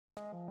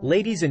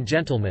Ladies and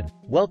gentlemen,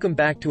 welcome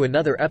back to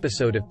another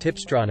episode of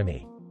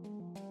Tipstronomy.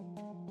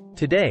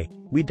 Today,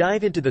 we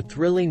dive into the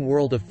thrilling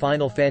world of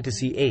Final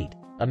Fantasy VIII,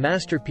 a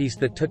masterpiece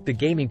that took the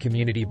gaming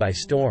community by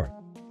storm.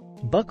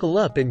 Buckle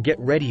up and get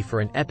ready for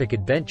an epic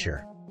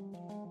adventure.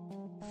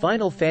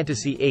 Final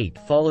Fantasy VIII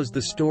follows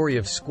the story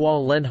of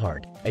Squall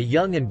Lenhart, a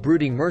young and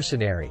brooding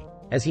mercenary,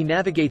 as he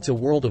navigates a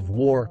world of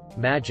war,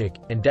 magic,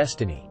 and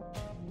destiny.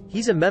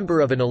 He's a member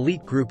of an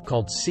elite group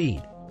called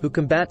VIII, who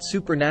combat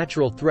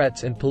supernatural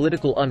threats and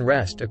political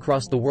unrest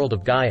across the world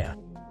of Gaia.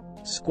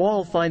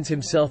 Squall finds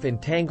himself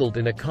entangled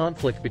in a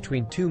conflict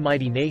between two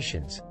mighty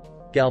nations,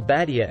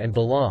 Galbadia and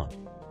Belong.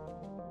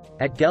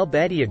 At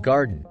Galbadia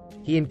Garden,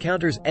 he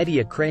encounters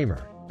Edia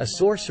Kramer, a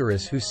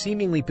sorceress who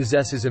seemingly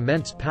possesses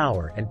immense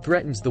power and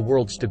threatens the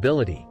world's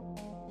stability.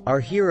 Our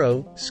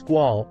hero,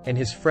 Squall, and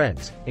his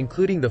friends,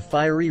 including the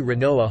fiery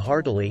Renoa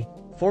Heartily,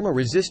 form a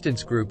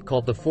resistance group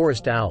called the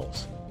Forest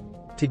Owls.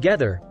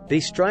 Together, they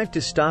strive to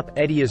stop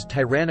Edia's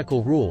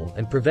tyrannical rule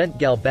and prevent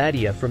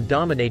Galbadia from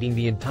dominating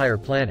the entire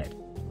planet.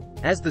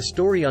 As the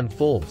story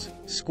unfolds,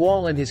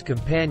 Squall and his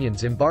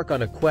companions embark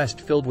on a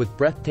quest filled with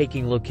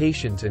breathtaking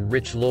locations and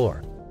rich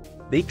lore.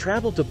 They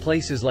travel to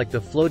places like the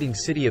floating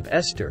city of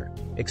Esther,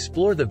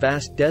 explore the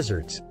vast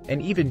deserts,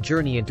 and even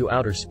journey into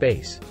outer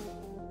space.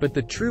 But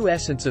the true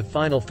essence of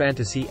Final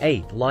Fantasy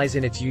VIII lies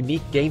in its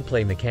unique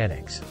gameplay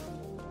mechanics.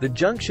 The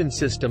Junction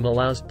system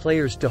allows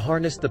players to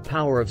harness the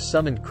power of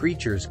summoned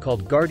creatures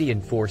called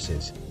Guardian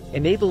Forces,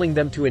 enabling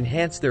them to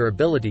enhance their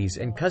abilities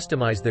and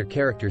customize their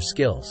character's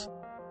skills.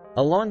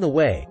 Along the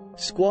way,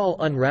 Squall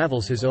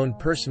unravels his own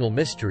personal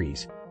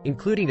mysteries,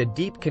 including a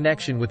deep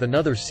connection with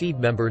another Seed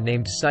member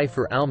named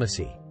Cypher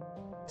Almasi.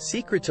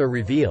 Secrets are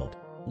revealed,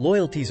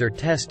 loyalties are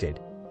tested,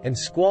 and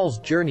Squall's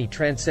journey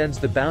transcends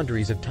the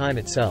boundaries of time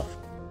itself.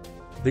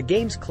 The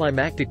game's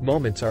climactic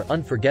moments are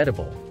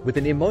unforgettable, with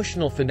an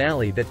emotional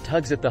finale that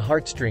tugs at the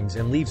heartstrings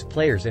and leaves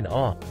players in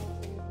awe.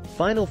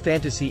 Final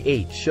Fantasy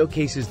VIII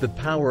showcases the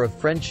power of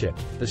friendship,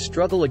 the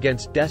struggle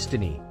against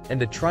destiny,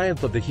 and the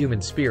triumph of the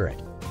human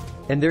spirit.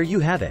 And there you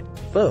have it,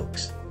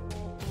 folks.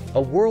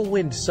 A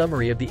whirlwind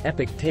summary of the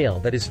epic tale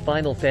that is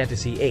Final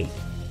Fantasy VIII.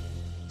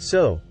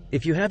 So,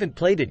 if you haven't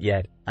played it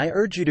yet, I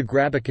urge you to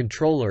grab a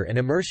controller and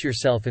immerse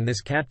yourself in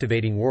this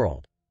captivating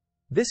world.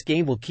 This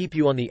game will keep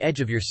you on the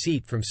edge of your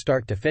seat from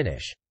start to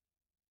finish.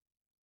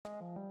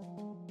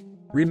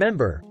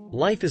 Remember,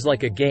 life is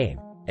like a game,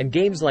 and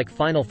games like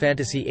Final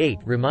Fantasy VIII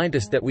remind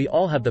us that we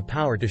all have the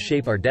power to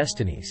shape our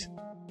destinies.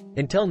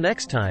 Until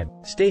next time,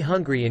 stay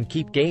hungry and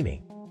keep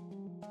gaming.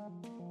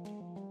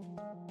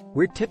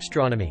 We're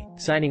Tipstronomy,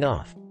 signing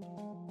off.